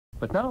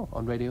But now,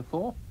 on Radio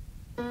 4...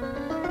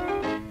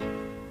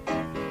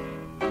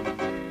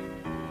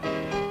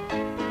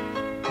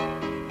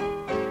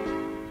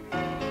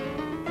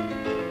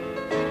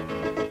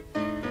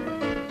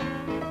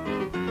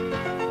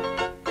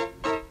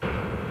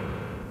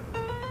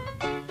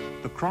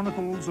 The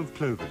Chronicles of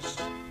Clovis,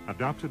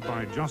 adapted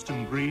by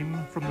Justin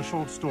Green from the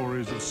short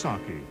stories of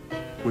Saki,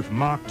 with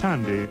Mark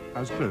Tandy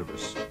as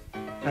Clovis.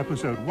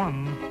 Episode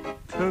 1,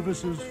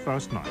 Clovis's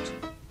First Night.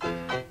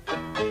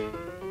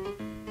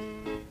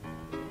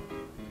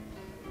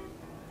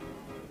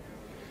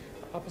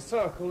 Upper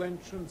Circle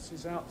entrance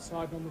is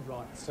outside on the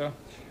right, sir.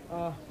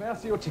 May I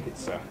see your ticket,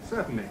 sir?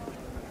 Certainly.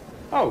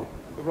 Oh,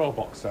 the roll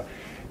box, sir.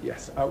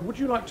 Yes. Would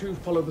you like to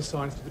follow the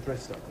signs to the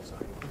dress circle, sir?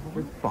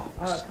 Box?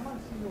 Can I see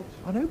your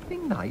ticket? On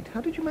opening night, how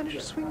did you manage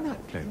to swing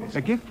that, Clovis?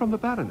 A gift from the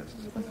Baroness.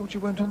 I thought you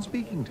weren't on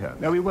speaking terms.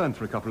 No, we weren't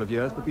for a couple of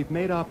years, but we've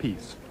made our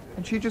peace.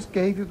 And she just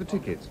gave you the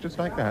tickets, just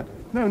like that?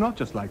 No, not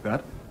just like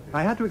that.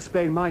 I had to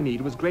explain my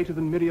need was greater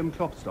than Miriam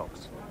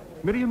Klopstock's.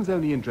 Miriam's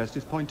only interest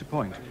is point to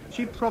point.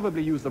 She'd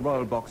probably use the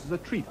royal box as a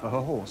treat for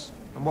her horse.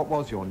 And what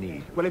was your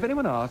need? Well, if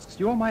anyone asks,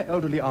 you're my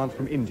elderly aunt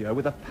from India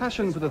with a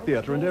passion for the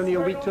theatre and only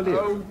a week to live.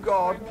 Oh,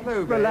 God,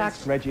 Clovis.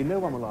 Relax, Reggie. No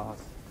one will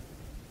ask.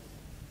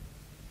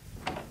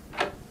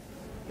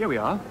 Here we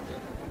are.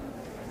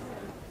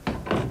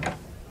 The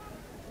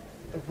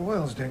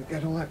royals don't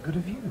get all that good a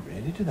view,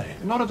 really, do they?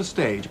 Not at the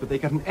stage, but they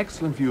get an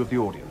excellent view of the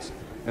audience.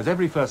 As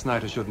every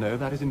first-nighter should know,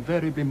 that is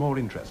invariably more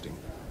interesting.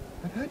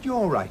 I've heard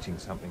you're writing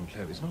something,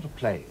 Clovis. Not a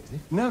play, is it?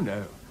 No,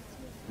 no.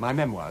 My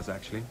memoirs,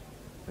 actually.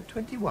 At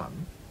 21?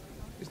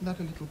 Isn't that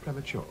a little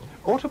premature?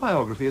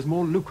 Autobiography is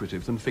more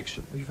lucrative than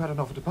fiction. Well, you've had an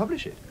offer to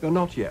publish it.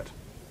 Not yet,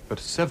 but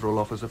several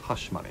offers of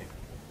hush money.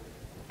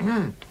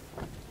 The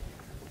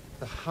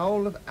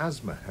Howl of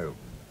Asthma Home.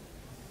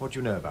 What do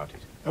you know about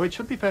it? Oh, it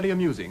should be fairly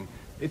amusing.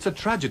 It's a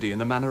tragedy in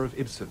the manner of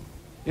Ibsen.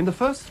 In the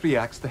first 3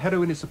 acts, the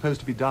heroine is supposed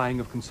to be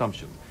dying of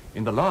consumption.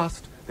 In the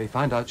last, they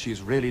find out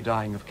she's really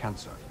dying of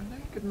cancer. And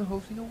they've given the whole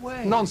thing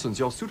away. Nonsense,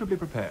 you're suitably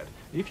prepared.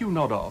 If you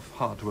nod off,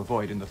 hard to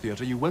avoid in the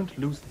theatre, you won't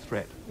lose the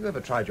thread. You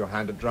ever tried your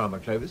hand at drama,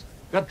 Clovis?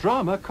 At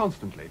drama,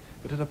 constantly,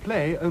 but at a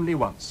play, only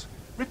once.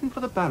 Written for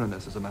the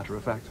Baroness, as a matter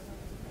of fact.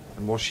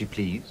 And was she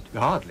pleased?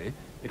 Hardly.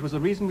 It was the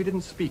reason we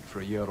didn't speak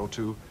for a year or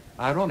two.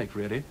 Ironic,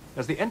 really,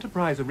 as the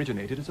enterprise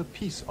originated as a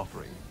peace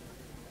offering.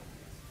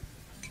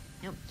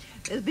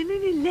 There's been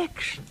an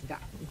election down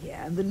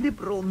here, and the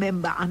Liberal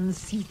member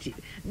unseated.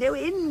 No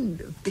end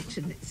of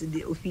bitterness and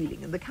ill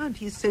feeling, and the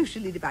county is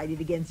socially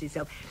divided against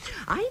itself.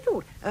 I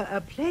thought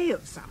a play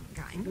of some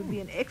kind would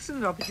be an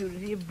excellent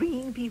opportunity of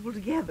bringing people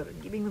together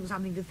and giving them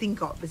something to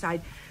think of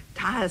besides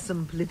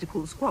tiresome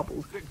political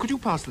squabbles. Could you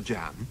pass the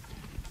jam?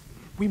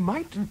 We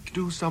might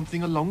do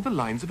something along the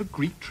lines of a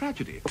Greek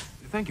tragedy.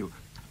 Thank you.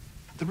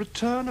 The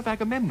Return of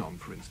Agamemnon,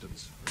 for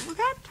instance. Well,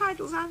 that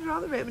title sounds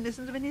rather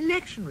reminiscent of an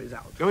election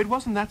result. Oh, it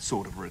wasn't that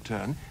sort of a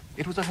return.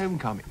 It was a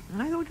homecoming.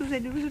 I thought you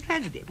said it was a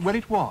tragedy. Well,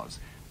 it was.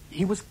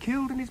 He was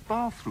killed in his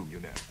bathroom, you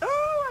know.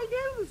 Oh, I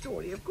know the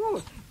story, of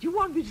course. Do you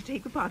want me to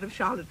take the part of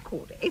Charlotte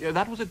Corday?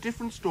 That was a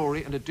different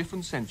story and a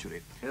different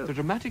century. Oh. The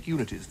dramatic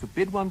unities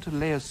forbid one to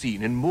lay a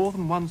scene in more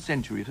than one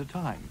century at a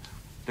time.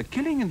 The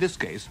killing in this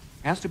case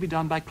has to be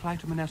done by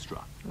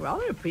Clytemnestra.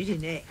 Rather a pretty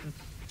name.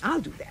 I'll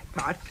do that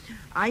part.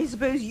 I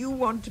suppose you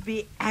want to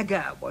be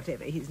Aga,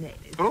 whatever his name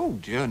is. Oh,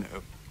 dear,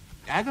 no.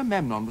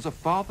 Agamemnon was a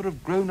father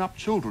of grown-up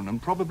children and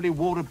probably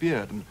wore a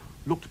beard and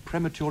looked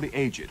prematurely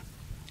aged.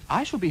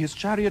 I shall be his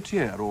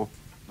charioteer or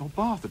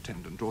bath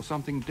attendant or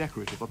something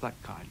decorative of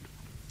that kind.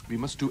 We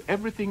must do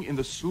everything in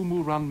the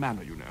Sumu Run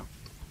manner, you know.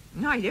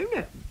 I don't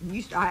know. At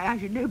least I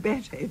should know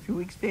better if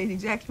you explain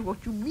exactly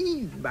what you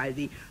mean by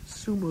the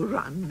Sumu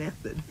Run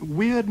method.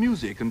 Weird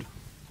music and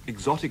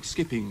exotic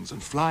skippings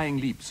and flying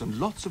leaps and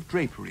lots of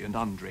drapery and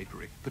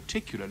undrapery,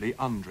 particularly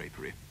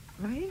undrapery.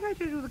 I think I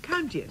told you the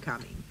county are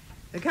coming.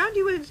 The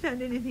county won't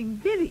stand anything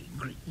very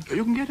Greek.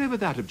 You can get over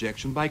that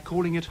objection by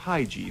calling it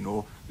hygiene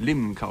or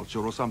limb culture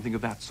or something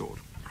of that sort.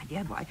 My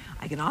dear boy,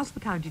 I can ask the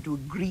county to a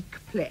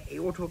Greek play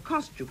or to a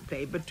costume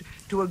play, but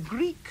to a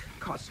Greek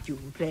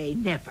costume play,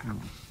 never.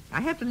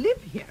 I have to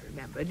live here,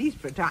 remember, at least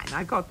for a time.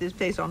 I got this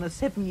place on a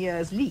 7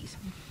 years lease.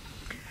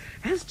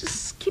 As to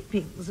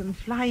skippings and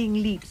flying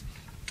leaps,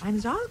 I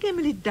must ask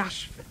Emily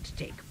Dushford to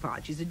take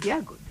part. She's a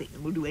dear good thing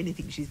and will do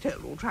anything she's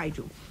told, or try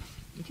to.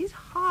 It is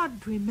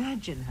hard to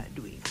imagine her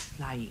doing a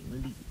flying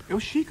leap. Oh,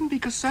 she can be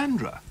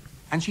Cassandra,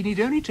 and she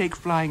need only take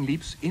flying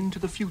leaps into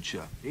the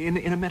future, in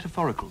a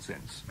metaphorical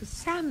sense.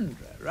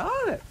 Cassandra,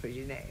 rather a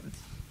pretty name.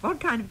 What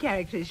kind of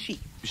character is she?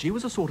 She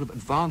was a sort of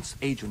advance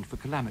agent for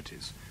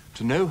calamities.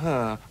 To know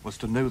her was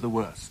to know the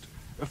worst.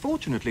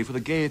 Fortunately for the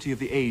gaiety of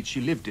the age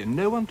she lived in,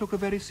 no one took her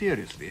very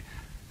seriously.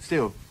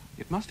 Still,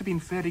 it must have been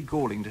fairly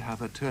galling to have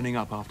her turning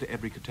up after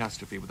every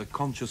catastrophe with a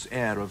conscious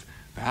air of,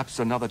 perhaps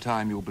another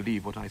time you'll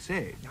believe what I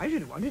say. I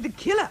should have wanted to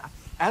kill her.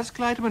 As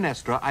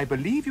Clytemnestra, I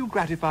believe you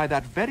gratify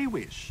that very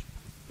wish.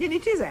 Then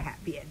it is a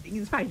happy ending,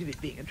 in spite of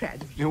it being a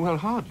tragedy. Well,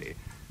 hardly.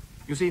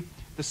 You see,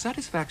 The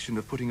satisfaction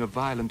of putting a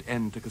violent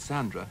end to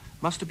Cassandra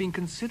must have been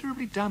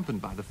considerably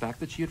dampened by the fact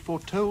that she had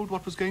foretold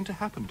what was going to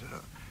happen to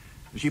her.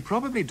 She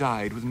probably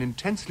died with an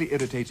intensely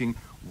irritating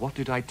 "what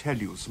did I tell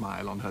you"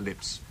 smile on her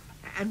lips.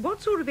 And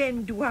what sort of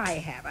end do I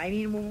have? I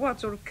mean, what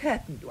sort of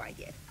curtain do I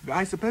get?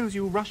 I suppose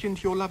you rush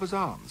into your lover's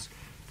arms.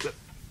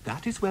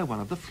 That is where one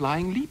of the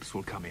flying leaps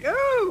will come in.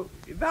 Oh,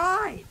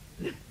 divine!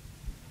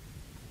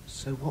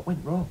 So what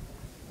went wrong?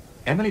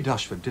 Emily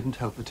Dushford didn't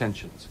help the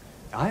tensions.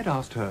 I had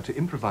asked her to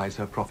improvise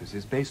her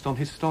prophecies based on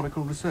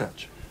historical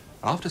research.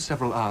 After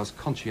several hours'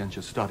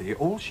 conscientious study,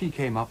 all she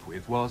came up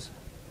with was...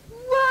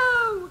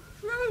 Woe,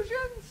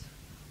 Trojans!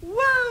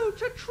 Woe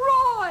to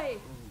Troy!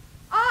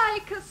 I,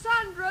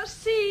 Cassandra,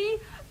 see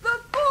the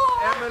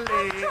fall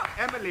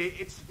Emily,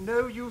 it's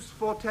no use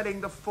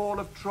foretelling the fall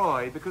of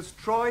Troy, because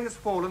Troy has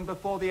fallen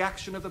before the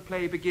action of the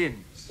play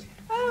begins.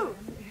 Oh,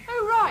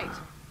 right.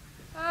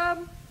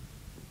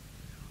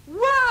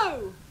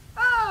 Woe!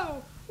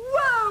 Oh,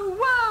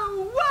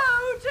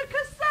 woe to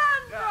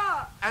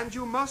Cassandra! And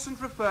you mustn't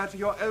refer to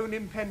your own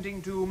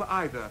impending doom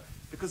either,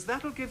 because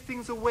that'll give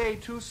things away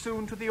too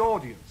soon to the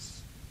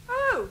audience.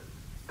 Oh,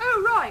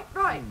 right.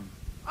 I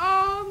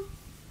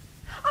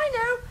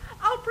know.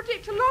 I'll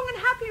predict a long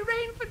and happy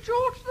reign for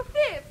George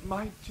V.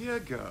 My dear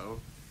girl,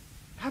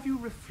 have you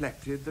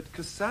reflected that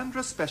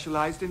Cassandra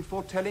specialized in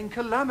foretelling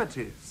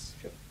calamities?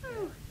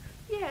 Oh,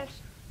 yes.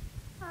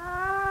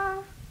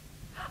 I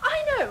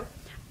know.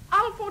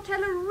 I'll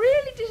foretell a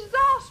really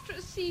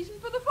disastrous season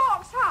for the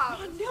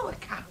foxhounds. On no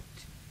account.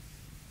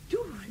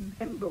 Do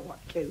remember what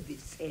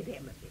Clovis said,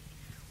 Emily.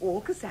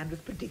 All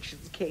Cassandra's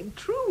predictions came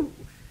true.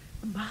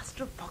 The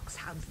master of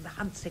foxhounds and the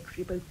hunt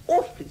secretary are both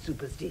awfully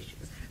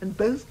superstitious and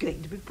both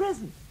going to be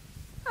present.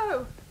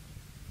 Oh,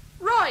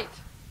 right.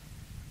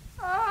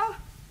 I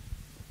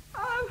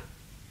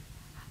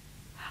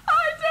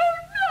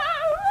don't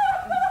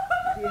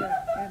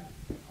know.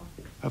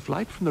 Her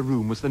flight from the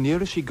room was the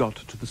nearest she got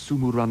to the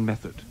Sumu Run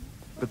method.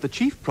 But the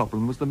chief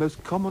problem was the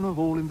most common of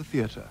all in the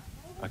theatre,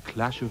 a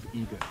clash of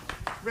egos.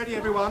 Ready,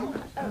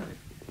 everyone?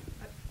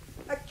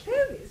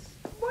 Clovis,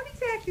 what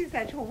exactly is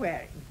that you're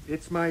wearing?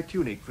 It's my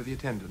tunic for the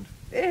attendant.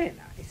 Very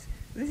nice.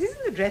 This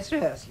isn't a dress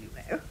rehearsal, you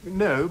know.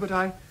 No, but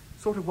I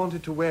sort of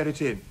wanted to wear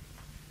it in.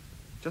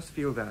 Just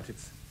feel that.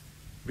 It's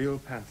real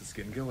panther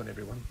skin. Go on,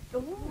 everyone.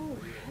 Oh,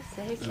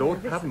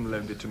 Lord Pabham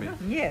loaned it to me.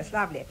 Yes,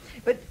 lovely.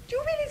 But do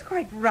you feel it's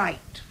quite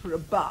right for a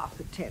bath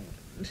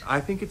attendant? I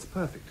think it's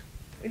perfect.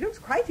 It looks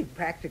quite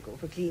impractical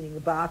for cleaning the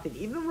bath in,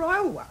 even a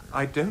royal one.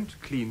 I don't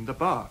clean the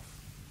bath.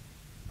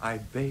 I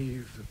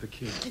bathe the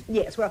king.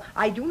 Yes, well,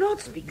 I do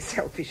not speak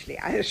selfishly,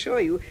 I assure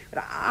you,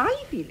 but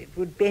I feel it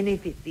would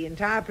benefit the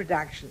entire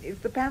production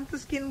if the panther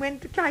skin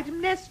went to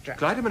Clytemnestra.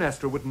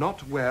 Clytemnestra would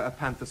not wear a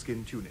panther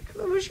skin tunic.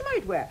 Well, she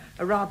might wear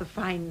a rather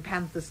fine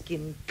panther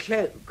skin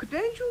cloak,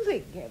 don't you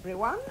think,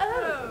 everyone?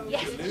 Oh,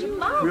 yes, she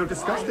might. We'll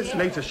discuss this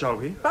later, shall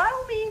we? By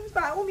all means,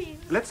 by all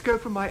means. Let's go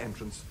from my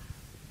entrance.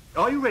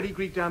 Are you ready,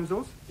 Greek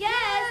damsels?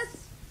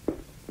 Yes.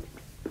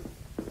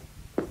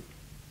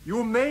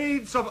 You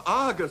maids of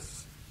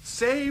Argus,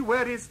 say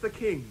where is the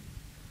king?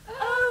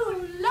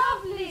 Oh,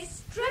 lovely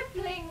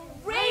stripling,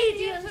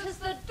 radiant as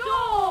the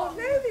dawn.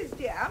 Clovis,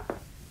 dear,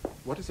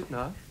 What is it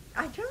now?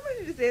 I just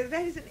wanted to say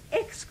that is an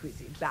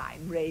exquisite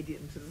line,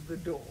 radiant as the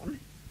dawn.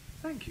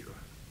 Thank you.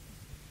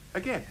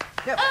 Again.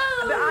 No,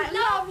 Oh,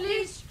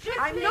 lovely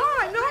stripling.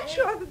 I'm not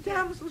sure the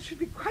damsels should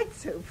be quite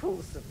so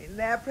fulsome in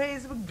their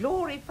praise of a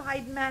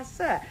glorified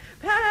masseur.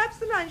 Perhaps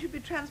the line should be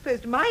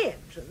transposed to my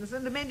entrance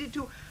and amended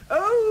to,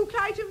 "Oh,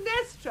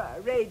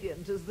 Clytemnestra,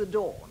 radiant as the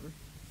dawn."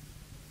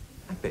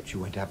 I bet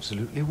you went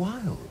absolutely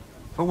wild.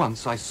 For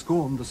once, I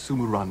scorned the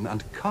Sumu Run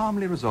and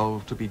calmly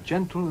resolved to be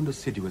gentle and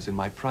assiduous in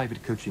my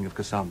private coaching of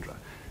Cassandra.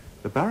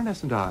 The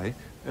Baroness and I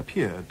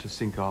appeared to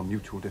sink our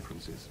mutual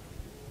differences.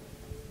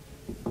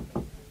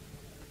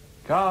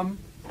 Come.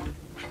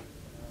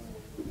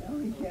 Oh,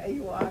 here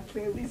you are,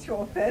 Clovis,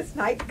 your first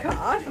night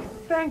card.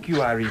 Thank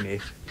you,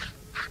 Irene.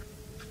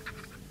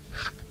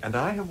 And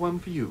I have one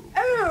for you.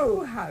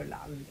 Oh, how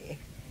lovely.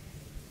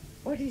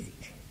 What is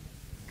it?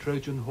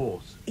 Trojan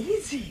horse.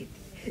 Is it?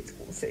 It's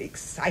all so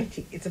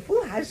exciting. It's a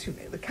full house, you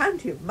know, the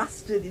county of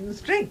mustard in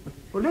strength.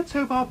 Well, let's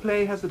hope our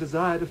play has the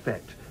desired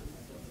effect.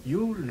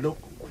 You look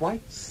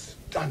quite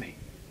stunning.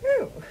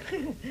 Oh,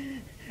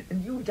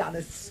 and you've done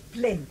a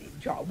splendid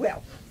job.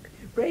 Well,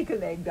 break a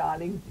leg,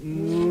 darling.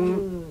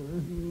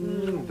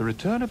 The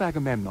return of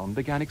Agamemnon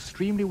began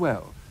extremely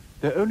well.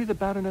 Though only the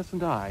Baroness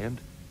and I, and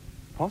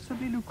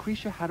possibly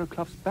Lucretia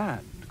Harrowcluff's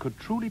band, could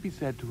truly be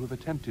said to have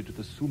attempted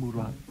the Sumu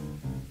Run.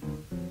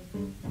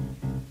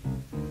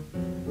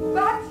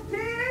 But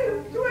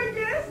still to a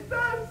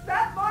distance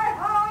that my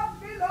heart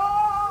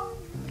belongs.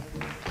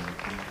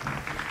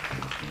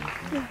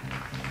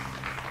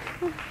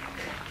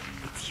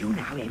 It's you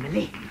now,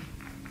 Emily.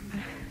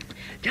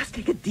 Just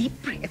take a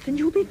deep breath and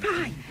you'll be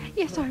fine.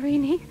 Yes,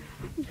 Irene.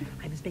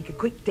 I must make a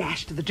quick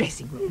dash to the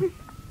dressing room.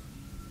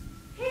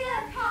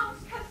 Here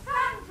comes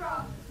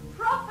Cassandra,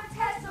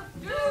 prophetess of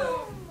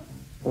doom.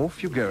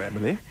 Off you go,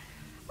 Emily.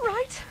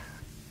 Right.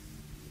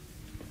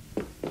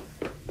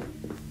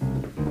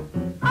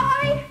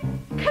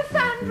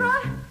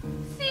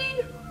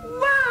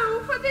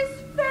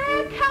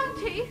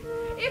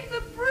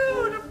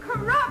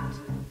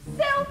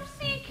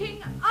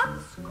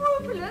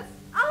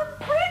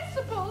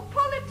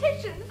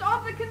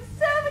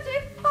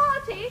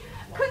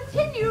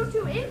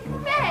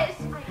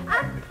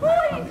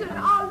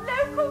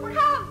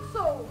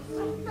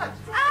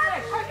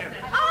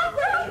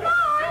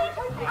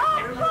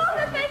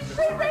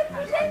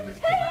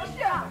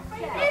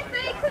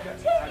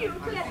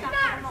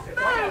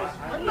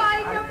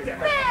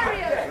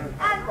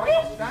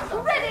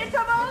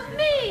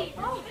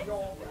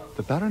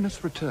 The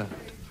Baroness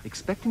returned,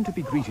 expecting to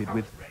be greeted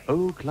with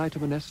 "O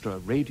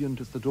Clytemnestra, radiant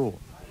as the dawn,"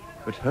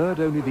 but heard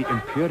only the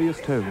imperious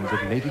tones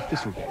of Lady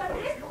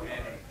Thistledown.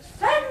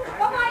 Send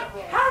for my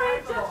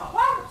carriage at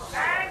once!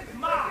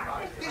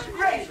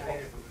 Disgraceful!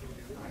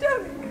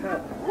 Don't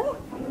go.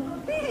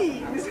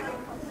 Please.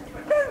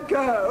 Don't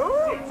go.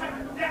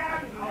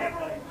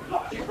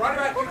 She's right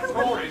about these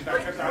stories,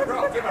 don't you, Sandra?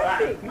 I'll give her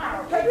that.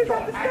 I don't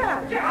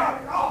understand.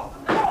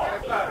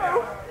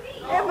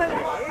 Emily.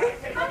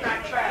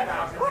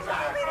 What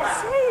have you been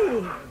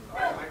saying?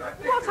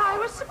 What I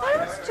was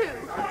supposed to.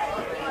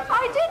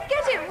 I did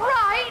get it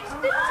right,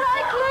 didn't I,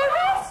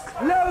 Clovis?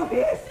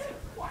 Clovis!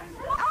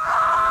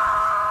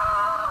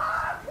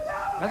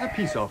 As a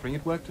peace offering,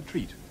 it worked a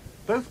treat.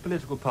 Both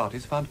political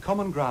parties found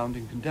common ground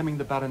in condemning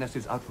the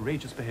Baroness's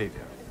outrageous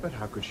behaviour. But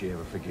how could she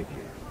ever forgive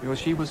you? Because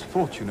she was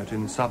fortunate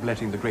in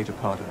subletting the greater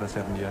part of her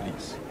 7-year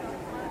lease.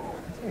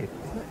 Hey,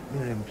 isn't that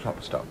Miriam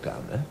Klopstock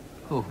down there?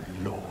 Oh,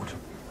 Lord.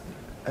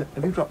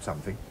 Have you dropped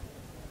something?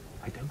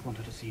 I don't want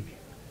her to see me.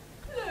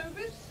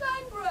 Clovis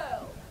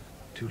Sangrel.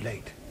 Too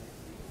late.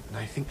 And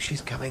I think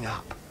she's coming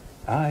up.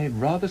 I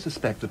rather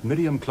suspect that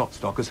Miriam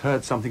Klopstock has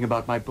heard something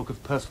about my book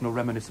of personal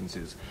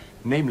reminiscences,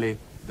 namely,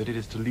 that it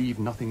is to leave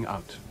nothing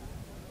out.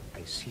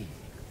 I see.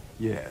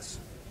 Yes.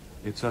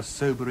 It's a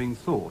sobering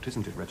thought,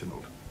 isn't it,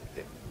 Reginald?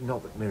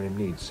 Not that Miriam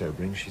needs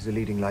sobering. She's a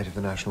leading light of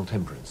the National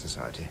Temperance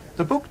Society.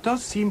 The book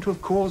does seem to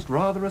have caused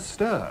rather a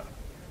stir.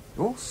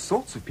 All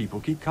sorts of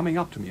people keep coming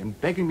up to me and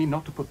begging me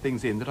not to put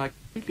things in that I'd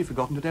completely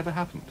forgotten had ever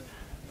happened.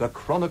 The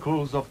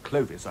Chronicles of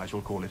Clovis, I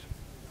shall call it.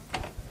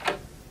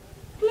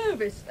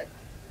 Clovis?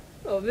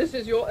 Oh, this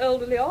is your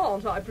elderly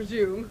aunt, I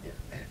presume.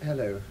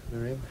 Hello,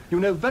 Miriam. You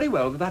know very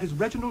well that that is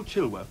Reginald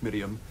Chilworth,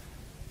 Miriam.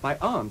 My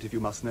aunt, if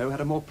you must know,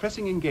 had a more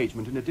pressing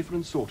engagement in a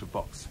different sort of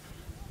box.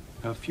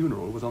 Her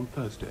funeral was on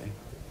Thursday.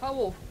 How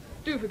awful.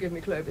 Do forgive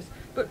me, Clovis.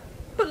 But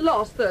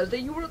last Thursday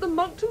you were at the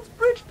Monktons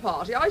bridge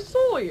party. I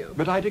saw you.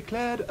 But I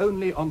declared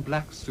only on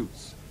black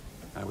suits.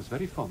 I was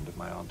very fond of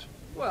my aunt.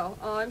 Well,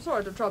 I'm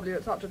sorry to trouble you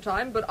at such a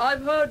time, but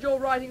I've heard you're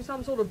writing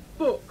some sort of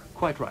book.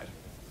 Quite right.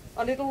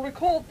 And it'll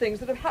record things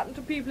that have happened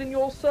to people in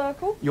your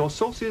circle. Your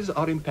sources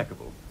are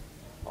impeccable.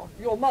 Oh,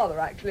 your mother,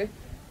 actually.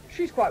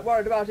 She's quite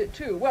worried about it,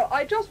 too. Well,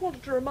 I just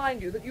wanted to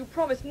remind you that you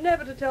promised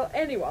never to tell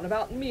anyone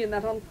about me in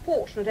that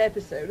unfortunate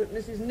episode at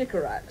Mrs.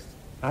 Nicorack's.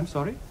 I'm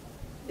sorry?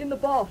 In the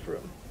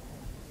bathroom.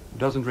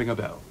 Doesn't ring a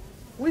bell.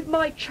 With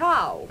my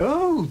child.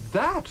 Oh,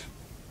 that!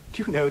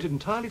 Do you know, it had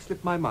entirely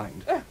slipped my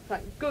mind. Oh,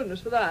 thank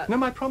goodness for that. No,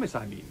 my promise,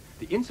 I mean.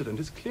 The incident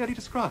is clearly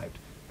described.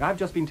 I've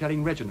just been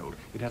telling Reginald.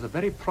 It has a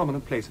very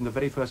prominent place in the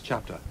very first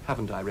chapter.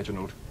 Haven't I,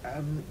 Reginald?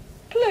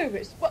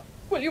 Clovis,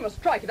 well, you must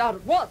strike it out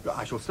at once.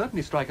 I shall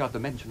certainly strike out the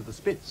mention of the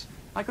Spitz.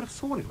 I could have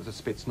sworn it was a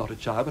Spitz, not a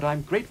child, but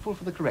I'm grateful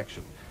for the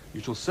correction.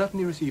 You shall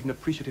certainly receive an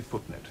appreciative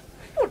footnote.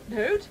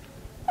 Footnote?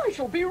 I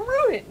shall be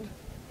ruined.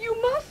 You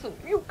mustn't.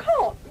 You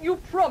can't. You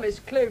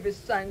promised, Clovis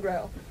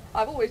Sangrel.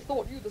 I've always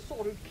thought you the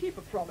sort who'd keep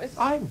a promise.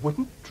 I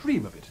wouldn't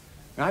dream of it.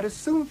 I'd as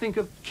soon think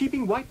of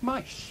keeping white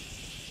mice.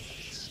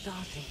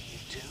 Starting, you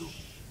two.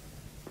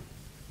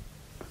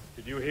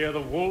 Did you hear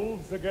the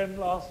wolves again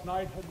last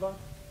night, Edward?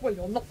 Well,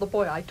 you're not the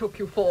boy I took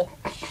you for.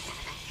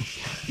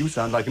 You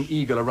sound like an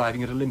eagle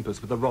arriving at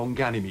Olympus with the wrong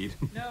Ganymede.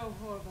 No,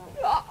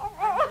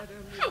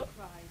 Horvath.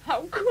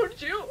 How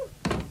could you?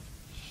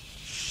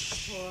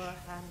 Poor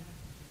Hannah.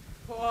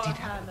 Poor Did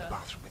happen in the Hannah.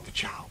 bathroom with the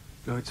chow.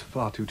 Oh, it's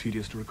far too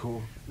tedious to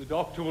recall. The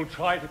doctor will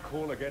try to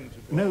call again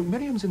today. No,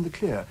 Miriam's in the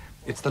clear.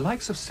 It's the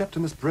likes of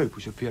Septimus Brope who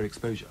should fear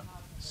exposure.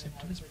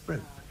 Septimus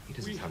Brope. He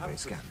doesn't sound very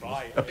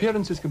scandalous.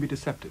 Appearances can be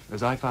deceptive,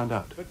 as I found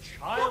out. The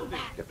child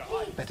is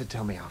dying. Better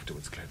tell me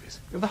afterwards, Clovis.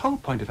 The whole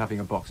point of having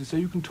a box is so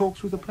you can talk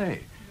through the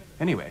play.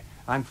 Anyway,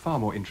 I'm far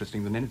more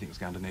interesting than anything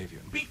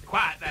Scandinavian. Be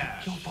quiet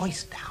there. Your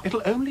voice down.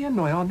 It'll only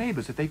annoy our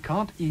neighbours if they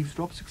can't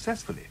eavesdrop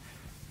successfully.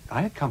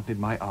 I accompanied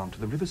my aunt to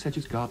the River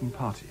Sedges garden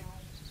party.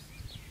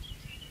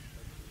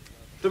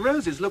 The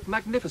roses look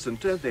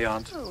magnificent, don't they,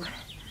 Aunt? Oh.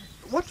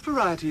 What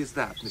variety is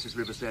that, Mrs.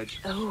 Riversedge?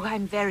 Oh,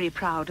 I'm very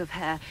proud of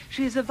her.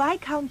 She's a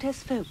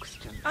Viscountess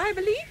Folkestone. I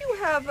believe you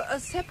have a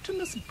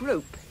Septimus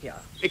Brope here.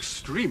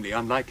 Extremely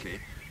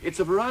unlikely. It's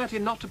a variety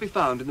not to be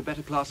found in the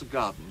better class of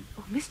garden.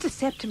 Oh, Mr.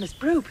 Septimus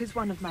Brope is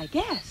one of my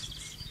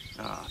guests.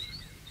 Ah.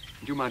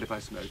 Do you mind if I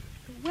smoke?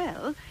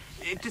 Well,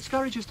 It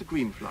discourages the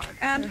green fly.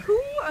 And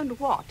who and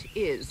what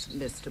is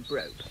Mr.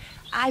 Brope?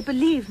 I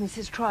believe,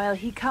 Mrs. Troyle,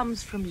 he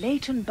comes from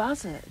Leighton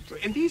Buzzard.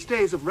 In these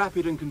days of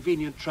rapid and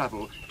convenient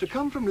travel, to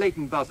come from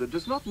Leighton Buzzard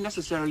does not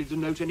necessarily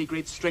denote any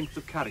great strength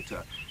of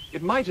character.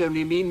 It might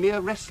only mean mere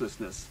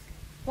restlessness.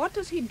 What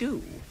does he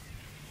do?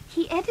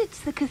 He edits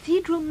the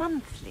Cathedral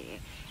Monthly,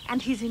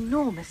 and he's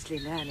enormously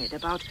learned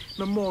about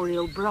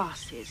memorial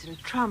brasses and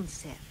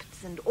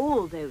transepts and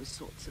all those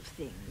sorts of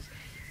things.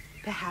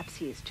 Perhaps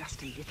he is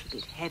just a little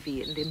bit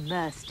heavy and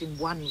immersed in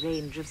one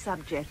range of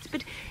subjects,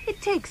 but it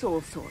takes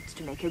all sorts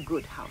to make a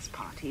good house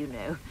party, you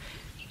know.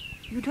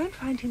 You don't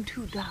find him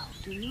too dull,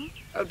 do you?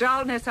 Oh,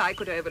 dullness I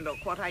could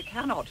overlook. What I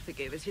cannot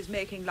forgive is his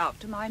making love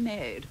to my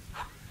maid.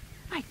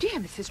 My dear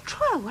Mrs.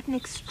 Troyle, what an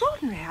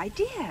extraordinary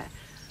idea.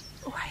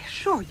 Oh, I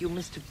assure you,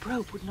 Mr.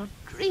 Brope would not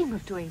dream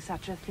of doing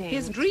such a thing.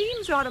 His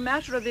dreams are a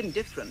matter of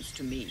indifference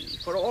to me.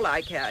 For all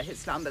I care, his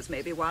slumbers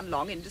may be one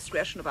long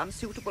indiscretion of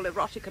unsuitable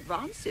erotic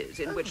advances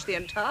in which the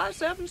entire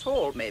servants'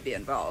 hall may be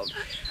involved.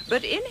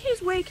 But in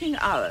his waking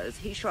hours,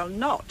 he shall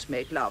not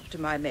make love to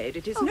my maid.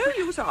 It is no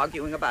use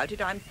arguing about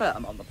it. I'm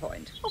firm on the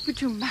point. Oh,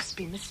 but you must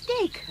be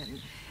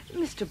mistaken.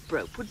 Mr.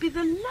 Brope would be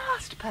the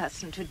last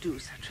person to do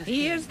such a thing.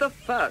 He is the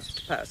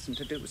first person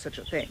to do such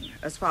a thing,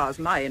 as far as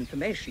my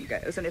information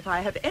goes, and if I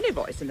have any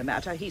voice in the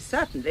matter, he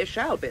certainly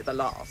shall be the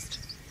last.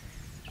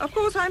 Of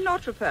course, I'm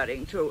not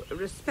referring to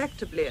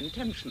respectably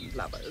intentioned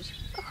lovers.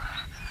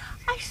 Oh,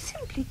 I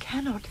simply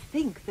cannot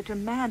think that a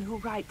man who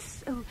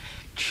writes so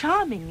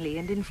charmingly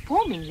and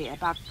informingly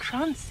about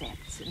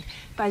transepts and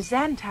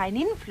Byzantine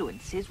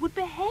influences would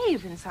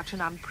behave in such an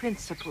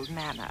unprincipled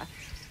manner.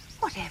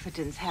 What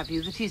evidence have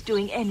you that he's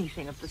doing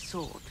anything of the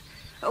sort?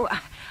 Oh,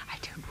 I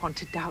don't want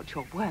to doubt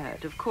your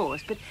word, of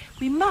course, but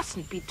we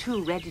mustn't be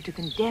too ready to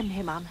condemn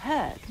him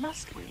unheard,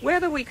 must we?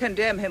 Whether we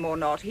condemn him or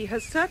not, he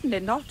has certainly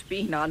not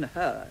been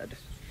unheard.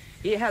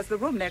 He has the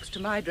room next to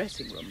my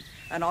dressing room,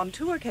 and on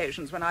 2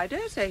 occasions when I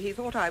dare say he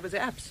thought I was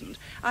absent,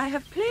 I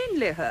have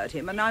plainly heard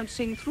him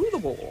announcing through the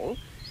wall,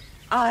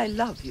 "I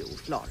love you,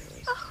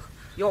 Florrie." Oh.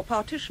 Your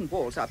partition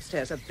walls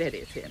upstairs are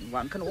very thin.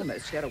 One can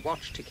almost hear a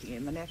watch ticking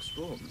in the next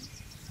room.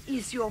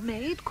 Is your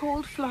maid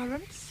called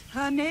Florence?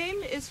 Her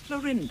name is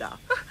Florinda.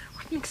 Oh,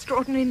 what an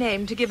extraordinary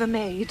name to give a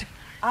maid.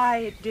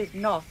 I did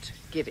not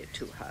give it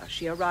to her.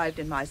 She arrived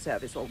in my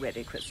service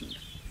already christened.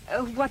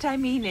 What I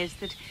mean is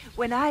that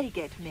when I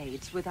get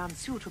maids with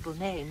unsuitable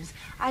names,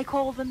 I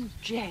call them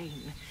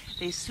Jane.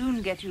 They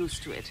soon get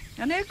used to it.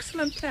 An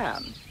excellent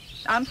plan.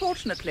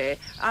 Unfortunately,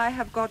 I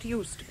have got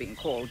used to being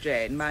called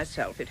Jane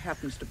myself. It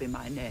happens to be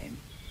my name.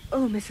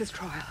 Oh, Mrs.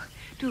 Troyle,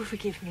 do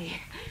forgive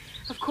me.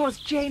 Of course,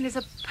 Jane is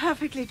a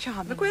perfectly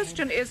charming The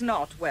question is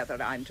not whether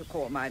I'm to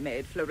call my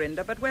maid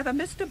Florinda, but whether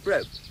Mr.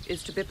 Brope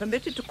is to be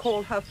permitted to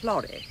call her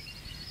Florrie.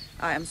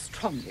 I am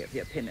strongly of the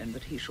opinion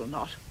that he shall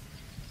not.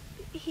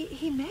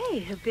 He may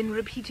have been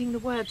repeating the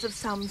words of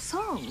some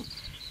song.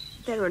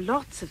 There are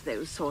lots of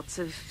those sorts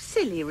of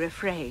silly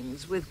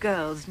refrains with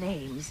girls'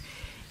 names.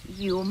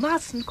 You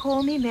mustn't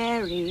call me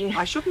Mary.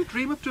 I shouldn't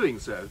dream of doing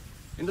so.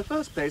 In the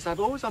first place, I've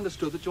always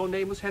understood that your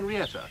name was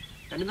Henrietta.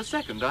 And in the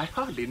second, I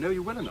hardly know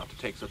you well enough to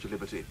take such a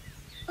liberty.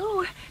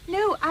 Oh,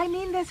 no, I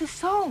mean there's a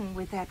song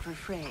with that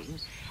refrain.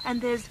 And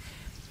there's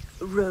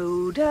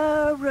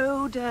Rhoda,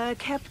 Rhoda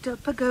kept a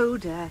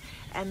pagoda,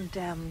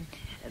 and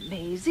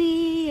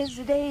Maisie is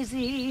a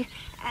daisy,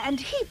 and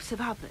heaps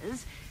of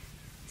others.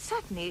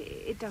 Certainly,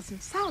 it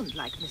doesn't sound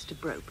like Mr.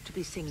 Brope to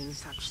be singing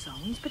such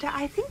songs, but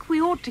I think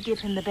we ought to give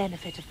him the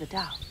benefit of the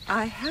doubt.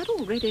 I had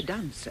already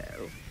done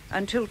so,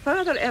 until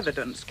further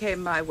evidence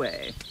came my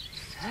way.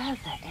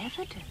 Further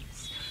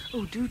evidence?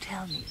 Oh, do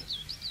tell me.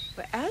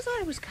 But as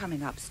I was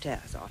coming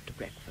upstairs after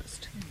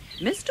breakfast,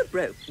 Mr.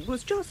 Brope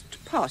was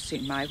just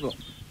passing my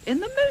room. In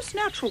the most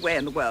natural way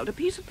in the world, a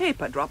piece of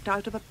paper dropped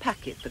out of a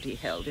packet that he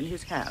held in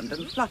his hand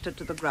and fluttered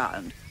to the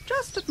ground,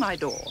 just at my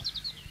door.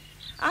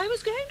 I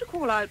was going to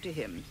call out to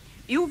him,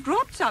 "You've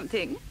dropped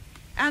something,"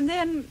 and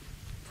then,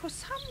 for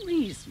some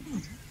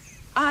reason,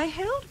 I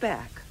held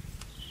back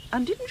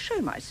and didn't show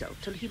myself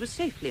till he was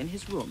safely in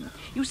his room.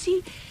 You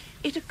see,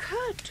 it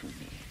occurred to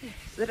me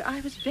that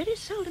I was very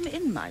seldom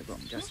in my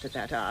room just at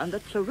that hour, and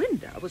that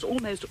Florinda was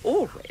almost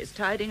always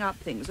tidying up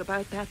things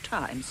about that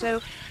time.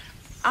 So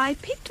I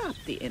picked up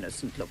the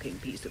innocent-looking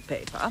piece of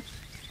paper.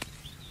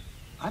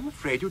 I'm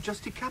afraid you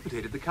just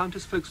decapitated the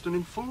Countess Folkestone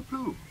in full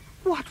bloom.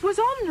 What was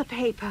on the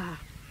paper?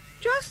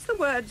 Just the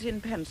words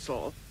in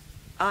pencil,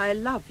 "I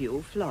love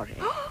you, Florrie,"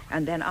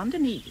 and then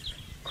underneath,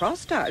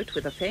 crossed out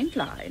with a faint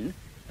line,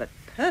 but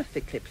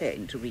perfectly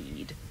plain to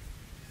read,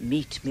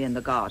 "Meet me in the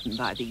garden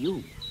by the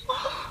yew."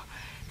 Oh,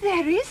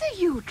 there is a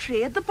yew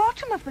tree at the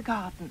bottom of the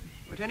garden.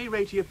 At any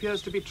rate, he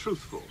appears to be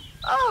truthful.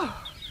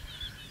 Oh,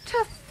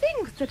 to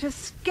think that a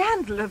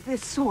scandal of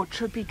this sort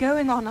should be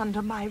going on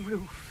under my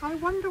roof. I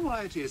wonder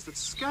why it is that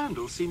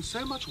scandal seems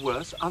so much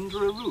worse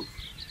under a roof.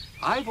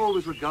 I've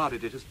always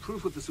regarded it as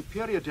proof of the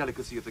superior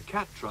delicacy of the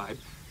cat tribe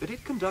that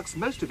it conducts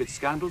most of its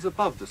scandals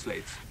above the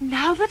slates.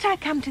 Now that I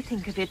come to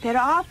think of it, there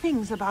are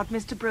things about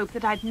Mr. Brope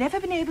that I've never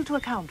been able to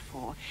account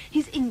for.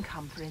 His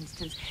income, for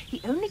instance.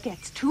 He only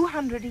gets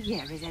 $200 a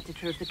year as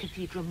editor of the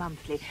Cathedral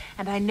Monthly,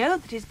 and I know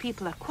that his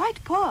people are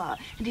quite poor,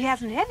 and he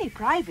hasn't any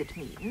private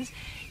means.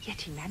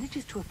 Yet he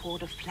manages to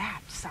afford a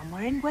flat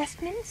somewhere in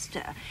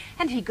Westminster,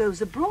 and he goes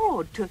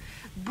abroad to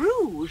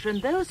Bruges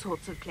and those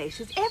sorts of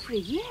places every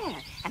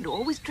year, and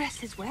always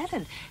dresses well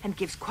and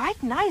gives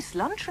quite nice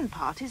luncheon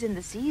parties in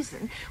the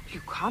season.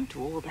 You can't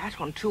do all that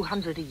on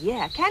 $200 a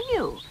year, can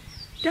you?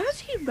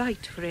 Does he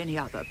write for any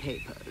other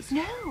papers?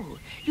 No.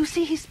 You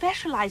see, he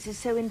specializes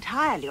so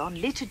entirely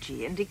on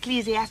liturgy and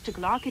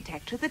ecclesiastical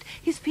architecture that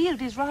his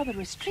field is rather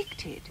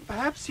restricted.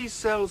 Perhaps he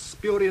sells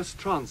spurious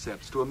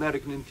transepts to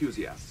American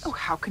enthusiasts. Oh,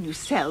 how can you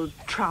sell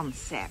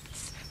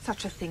transepts?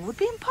 Such a thing would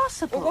be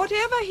impossible. Well,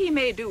 whatever he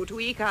may do to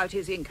eke out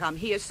his income,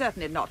 he is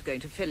certainly not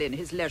going to fill in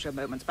his leisure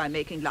moments by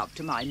making love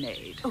to my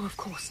maid. Oh, of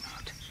course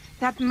not.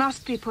 That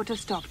must be put a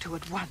stop to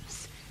at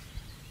once.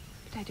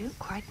 But I don't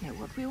quite know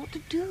what we ought to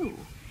do.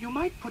 You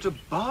might put a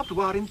barbed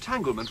wire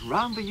entanglement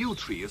round the yew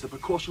tree as a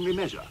precautionary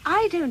measure.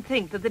 I don't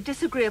think that the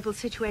disagreeable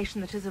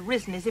situation that has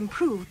arisen is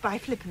improved by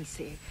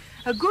flippancy.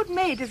 A good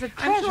maid is a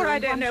treasure. I'm sure I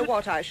don't know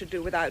what I should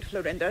do without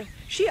Florinda.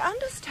 She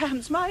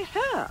understands my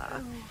hair.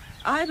 Oh.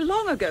 I've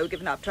long ago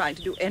given up trying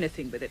to do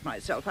anything with it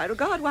myself. I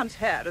regard one's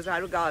hair as I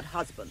regard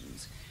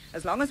husbands.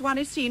 As long as one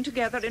is seen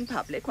together in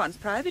public, one's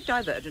private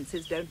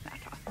divergences don't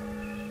matter.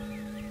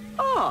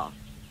 Ah,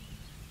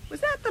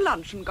 was that the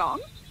luncheon gong?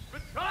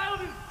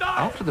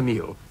 After the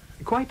meal,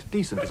 quite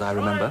decent as I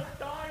remember,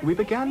 we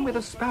began with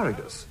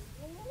asparagus,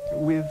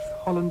 with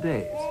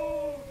hollandaise.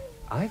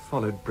 I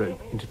followed Broke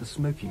into the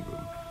smoking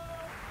room.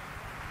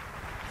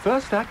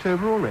 First act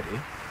over already?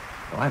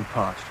 Oh, I'm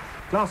parched.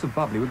 A glass of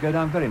bubbly would go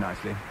down very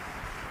nicely.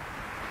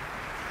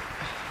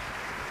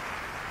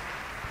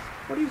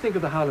 What do you think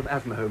of the Howl of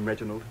Asthma-Home,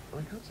 Reginald?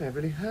 I can't say I've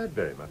really heard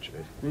very much of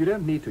it. You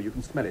don't need to. You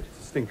can smell it. It's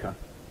a stinker.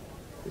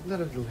 Isn't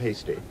that a little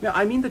hasty? No,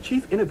 I mean the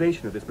chief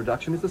innovation of this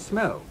production is the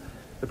smell.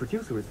 The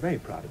producer is very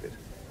proud of it.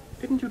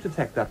 Didn't you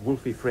detect that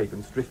wolfy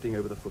fragrance drifting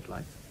over the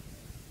footlights?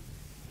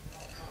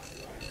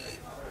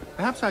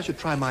 Perhaps I should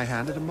try my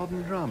hand at a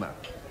modern drama.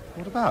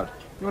 What about?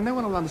 Well, no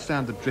one will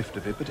understand the drift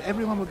of it, but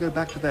everyone will go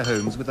back to their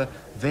homes with a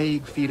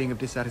vague feeling of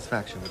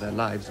dissatisfaction with their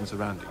lives and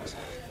surroundings.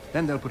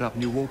 Then they'll put up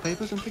new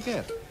wallpapers and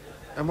forget.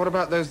 And what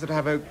about those that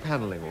have oak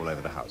panelling all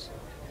over the house?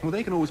 Well,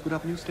 they can always put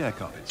up new stair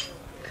carpets.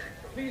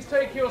 Please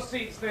take your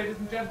seats, ladies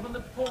and gentlemen. The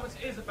performance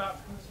is about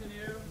to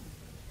continue.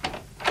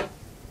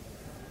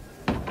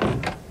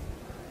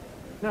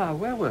 Now,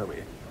 where were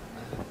we?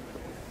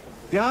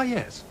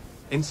 Yes.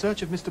 In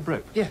search of Mr.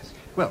 Broke. Yes.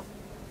 Well,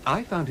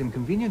 I found him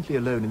conveniently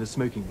alone in the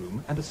smoking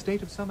room and a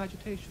state of some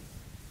agitation.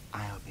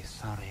 I'll be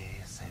sorry,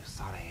 so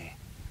sorry.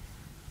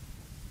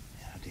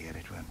 Oh, dear,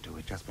 it won't do.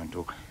 It just won't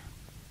do.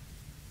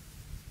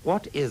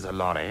 What is a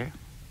lorry?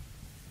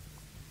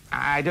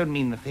 I don't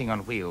mean the thing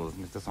on wheels,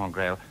 Mr.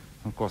 Sangrail.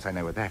 Of course I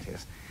know what that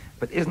is.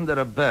 But isn't there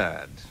a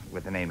bird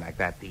with a name like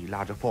that, the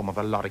larger form of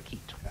a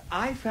lorikeet?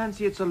 I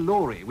fancy it's a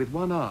lorry with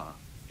one R,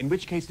 in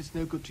which case it's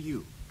no good to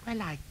you.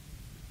 Well,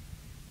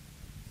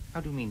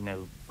 How do you mean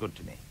no good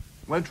to me?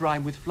 Won't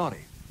rhyme with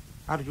Florrie.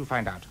 How did you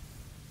find out?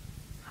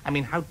 I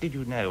mean, how did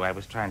you know I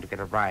was trying to get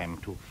a rhyme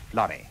to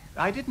Florrie?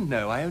 I didn't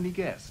know, I only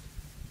guessed.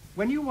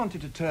 When you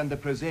wanted to turn the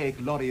prosaic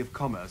lorry of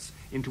commerce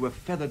into a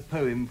feathered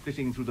poem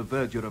flitting through the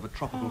verdure of a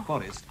tropical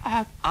forest,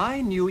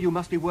 I knew you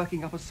must be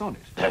working up a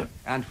sonnet.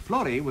 And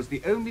Florrie was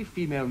the only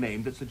female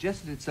name that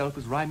suggested itself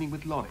as rhyming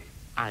with lorry.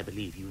 I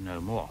believe you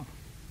know more.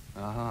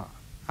 Aha.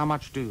 How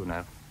much do you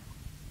know?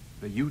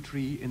 The yew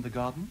tree in the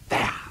garden? There!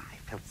 I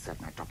felt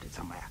certain I dropped it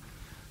somewhere.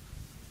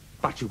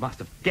 But you must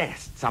have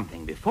guessed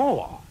something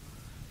before.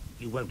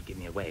 You won't give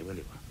me away, will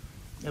you?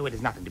 No, it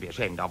is nothing to be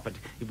ashamed of, but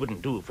it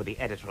wouldn't do for the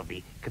editor of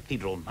the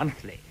Cathedral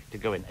Monthly to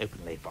go in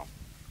openly for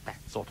that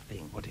sort of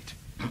thing, would it?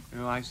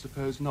 Oh, I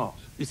suppose not.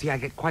 You see, I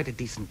get quite a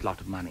decent lot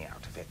of money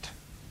out of it.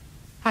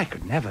 I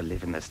could never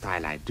live in the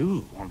style I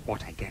do on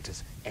what I get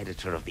as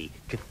editor of the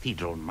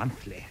Cathedral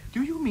Monthly.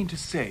 Do you mean to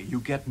say you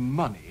get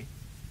money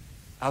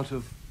out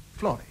of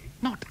Florrie?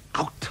 Not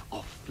out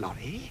of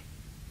Florrie.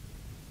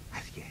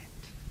 As yet.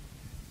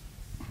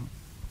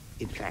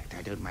 In fact,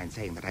 I don't mind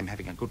saying that I'm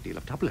having a good deal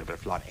of trouble over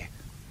Florrie.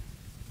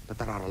 But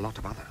there are a lot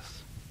of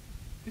others.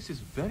 This is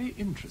very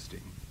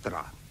interesting. There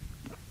are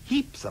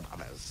heaps of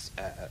others.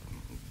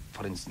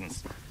 For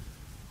instance,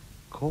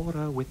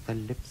 Cora with the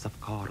lips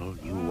of coral,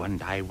 you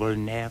and I will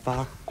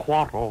never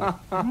quarrel.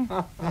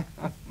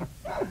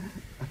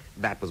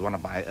 That was one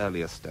of my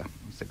earliest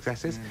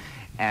successes,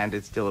 and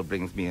it still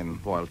brings me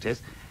in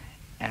royalties.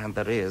 And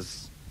there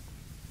is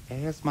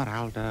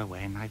Esmeralda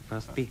when I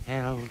first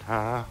beheld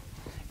her.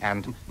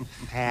 And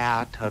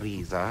fair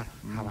Teresa,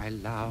 how I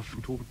love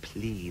to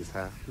please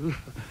her.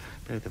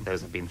 Both of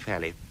those have been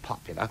fairly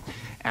popular.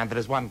 And there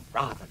is one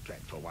rather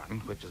dreadful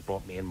one, which has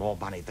brought me in more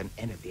money than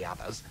any of the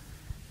others.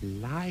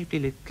 Lively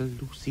little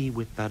Lucy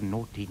with the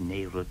naughty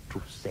nail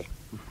trousseau.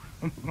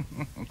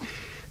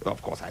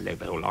 Of course, I loathe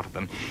the whole lot of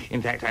them.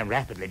 In fact, I'm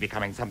rapidly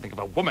becoming something of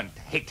a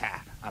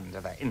woman-hater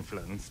under their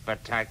influence,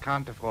 but I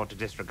can't afford to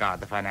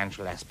disregard the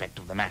financial aspect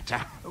of the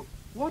matter.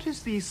 What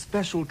is the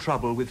special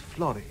trouble with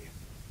Florrie?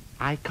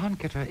 I can't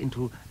get her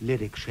into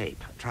lyric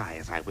shape, try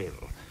as I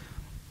will.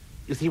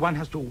 You see, one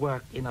has to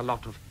work in a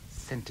lot of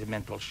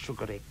sentimental,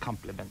 sugary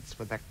compliments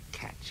with a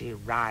catchy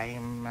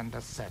rhyme and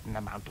a certain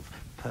amount of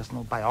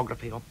personal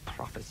biography or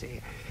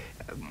prophecy.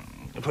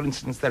 For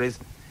instance, there is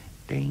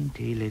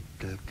dainty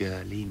little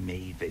girlie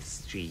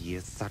Mavis. She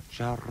is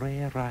such a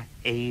rare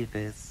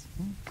Avis.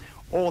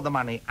 All the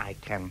money I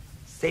can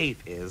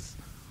save is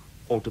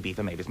ought to be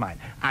for Mavis mine.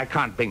 I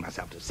can't bring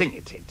myself to sing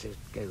it. It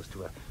goes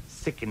to a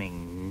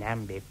sickening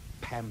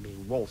namby-pamby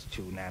waltz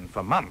tune, and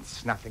for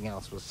months nothing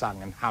else was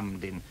sung and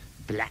hummed in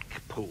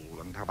Blackpool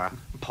and other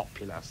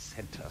popular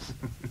centres.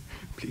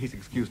 Please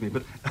excuse me,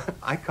 but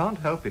I can't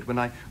help it when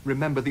I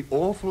remember the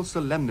awful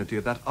solemnity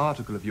of that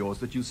article of yours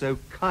that you so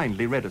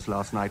kindly read us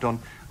last night on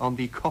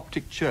the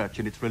Coptic Church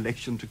and its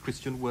relation to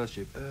Christian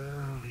worship.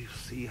 You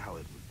see how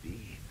it would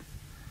be.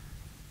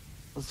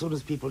 As soon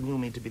as people knew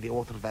me to be the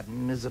author of that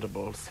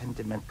miserable,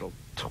 sentimental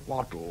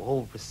twaddle,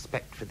 all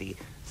respect for the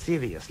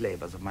serious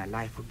labours of my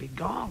life would be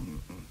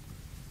gone.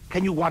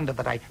 Can you wonder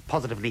that I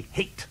positively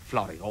hate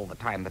Florrie all the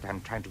time, that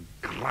I'm trying to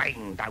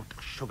grind out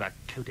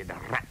sugar-coated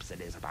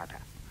rhapsodies about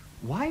her?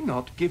 Why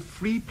not give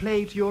free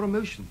play to your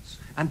emotions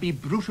and be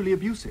brutally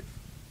abusive?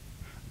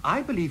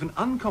 I believe an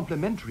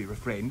uncomplimentary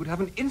refrain would have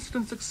an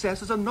instant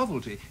success as a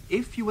novelty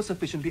if you were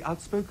sufficiently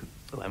outspoken.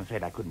 Oh, I'm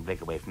afraid I couldn't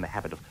break away from the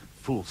habit of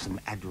fulsome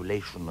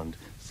adulation and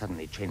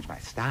suddenly change my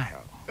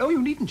style. Oh,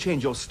 you needn't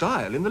change your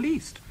style in the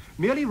least.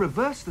 Merely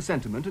reverse the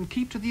sentiment and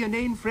keep to the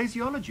inane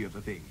phraseology of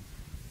the thing.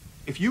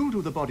 If you'll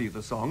do the body of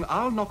the song,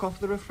 I'll knock off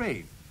the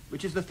refrain,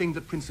 which is the thing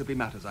that principally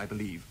matters, I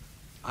believe.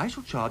 I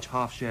shall charge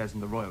half shares in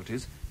the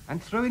royalties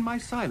and throw in my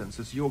silence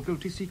as your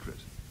guilty secret.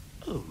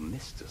 Oh,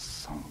 Mr.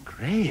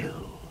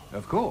 Sangrail.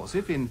 Of course,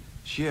 if in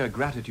sheer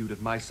gratitude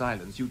at my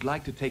silence you'd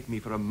like to take me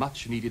for a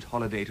much-needed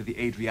holiday to the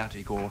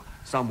Adriatic or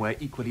somewhere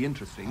equally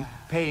interesting,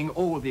 paying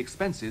all the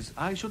expenses,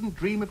 I shouldn't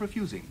dream of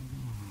refusing.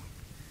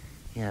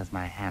 Here's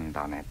my hand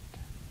on it,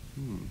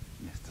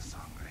 Mr. Sangrail.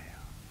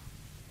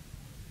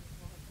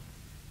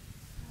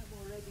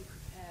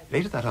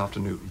 Later that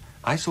afternoon,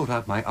 I sought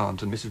out my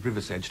aunt and Mrs.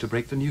 Riversedge to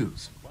break the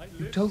news.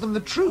 You told them the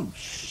truth.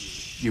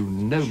 Shh, you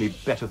know me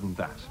better than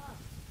that.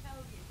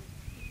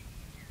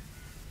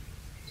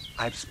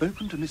 I've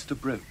spoken to Mr.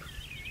 Brope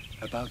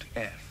about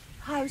F.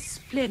 How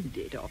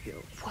splendid of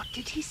you. What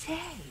did he say?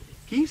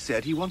 He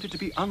said he wanted to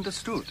be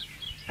understood,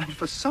 and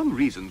for some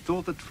reason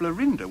thought that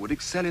Florinda would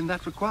excel in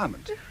that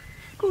requirement.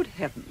 Good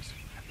heavens.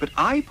 But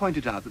I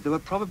pointed out that there were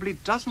probably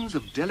dozens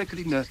of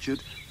delicately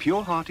nurtured,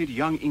 pure-hearted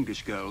young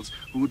English girls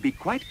who would be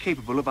quite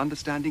capable of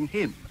understanding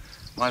him,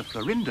 while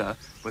Florinda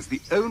was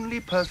the only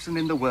person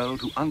in the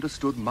world who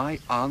understood my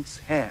aunt's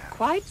hair.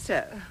 Quite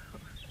so.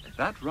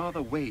 That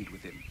rather weighed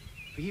with him,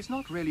 for he's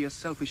not really a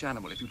selfish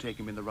animal if you take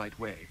him in the right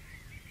way.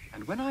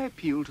 And when I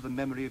appealed to the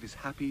memory of his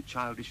happy,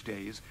 childish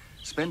days,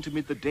 spent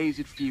amid the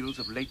daisied fields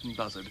of Leighton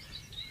Buzzard,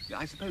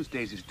 I suppose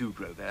daisies do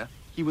grow there,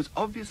 he was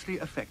obviously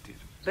affected.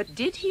 But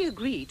did he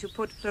agree to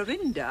put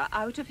Florinda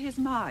out of his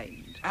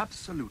mind?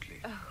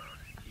 Absolutely. Oh.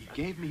 He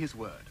gave me his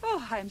word.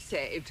 Oh, I'm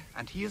saved.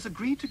 And he has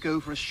agreed to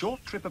go for a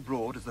short trip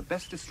abroad as the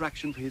best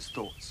distraction for his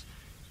thoughts.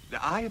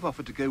 I have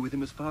offered to go with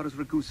him as far as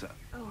Ragusa.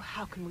 Oh,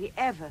 how can we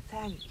ever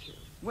thank you?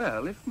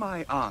 Well, if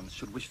my aunt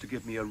should wish to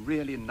give me a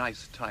really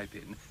nice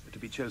type-in, to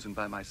be chosen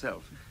by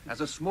myself, as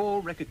a small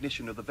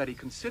recognition of the very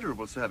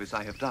considerable service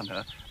I have done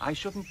her, I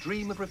shouldn't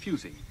dream of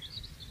refusing.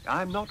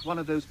 I'm not one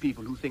of those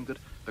people who think that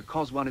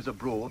because one is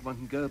abroad, one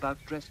can go about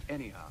dressed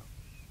anyhow.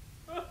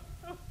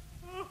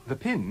 The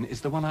pin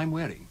is the one I'm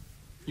wearing.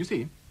 You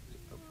see?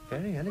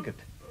 Very elegant.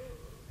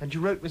 And you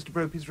wrote Mr.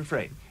 Brope's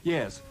refrain?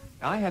 Yes.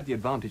 I had the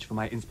advantage for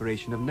my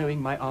inspiration of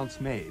knowing my aunt's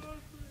maid.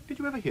 Did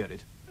you ever hear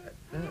it?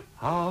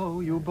 How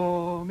you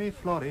bore me,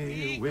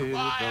 Florrie, with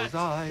those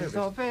eyes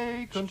of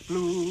vacant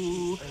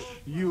blue.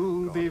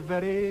 You'll be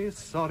very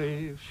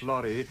sorry,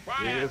 Florrie,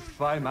 if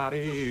I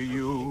marry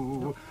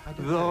you.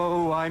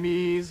 Though I'm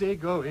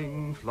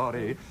easy-going,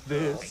 Florrie,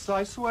 this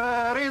I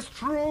swear is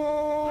true.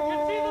 I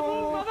can see the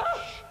moon, Mother!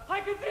 I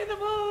can see the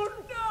moon!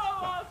 No,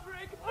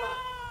 Osric, no!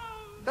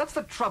 That's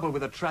the trouble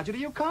with a tragedy.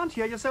 You can't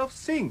hear yourself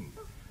sing.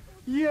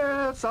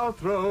 Yes, I'll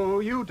throw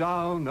you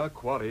down a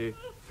quarry,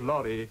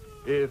 Florrie,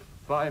 if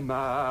I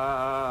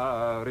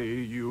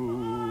marry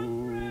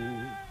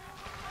you.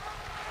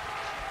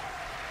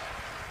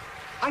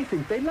 I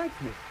think they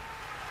like me.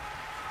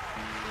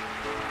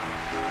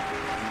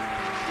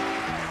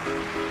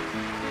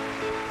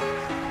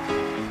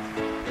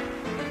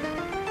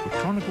 The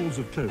Chronicles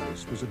of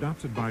Clovis was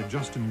adapted by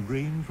Justin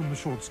Green from the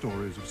short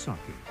stories of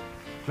Saki.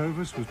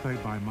 Clovis was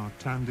played by Mark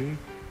Tandy,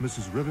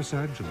 Mrs.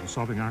 Riversedge and the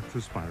sobbing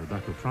actress by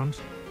Rebecca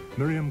Front,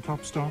 Miriam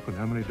Klopstock and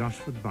Emily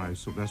Dushford by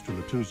Sylvester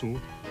Latuzel,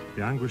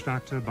 the anguished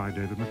actor by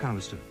David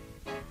McAllister,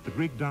 the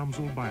Greek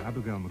damsel by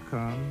Abigail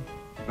McKern,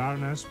 the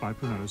Baroness by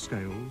Prunella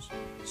Scales,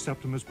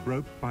 Septimus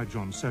Brope by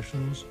John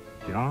Sessions,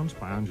 the Aunt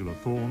by Angela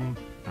Thorne,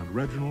 and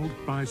Reginald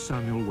by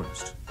Samuel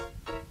West.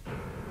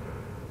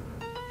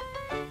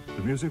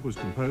 The music was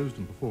composed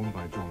and performed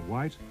by John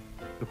White.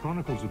 The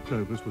Chronicles of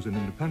Clovis was an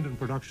independent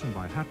production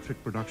by Hat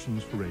Trick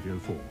Productions for Radio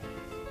 4.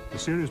 The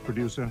series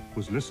producer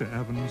was Lissa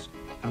Evans,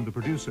 and the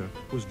producer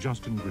was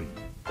Justin Green.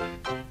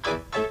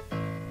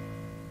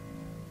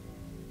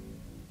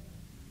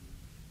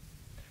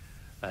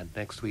 And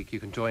next week you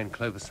can join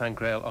Clovis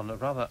Sangrail on a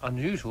rather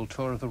unusual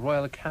tour of the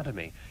Royal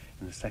Academy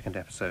in the second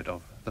episode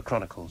of The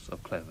Chronicles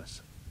of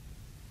Clovis.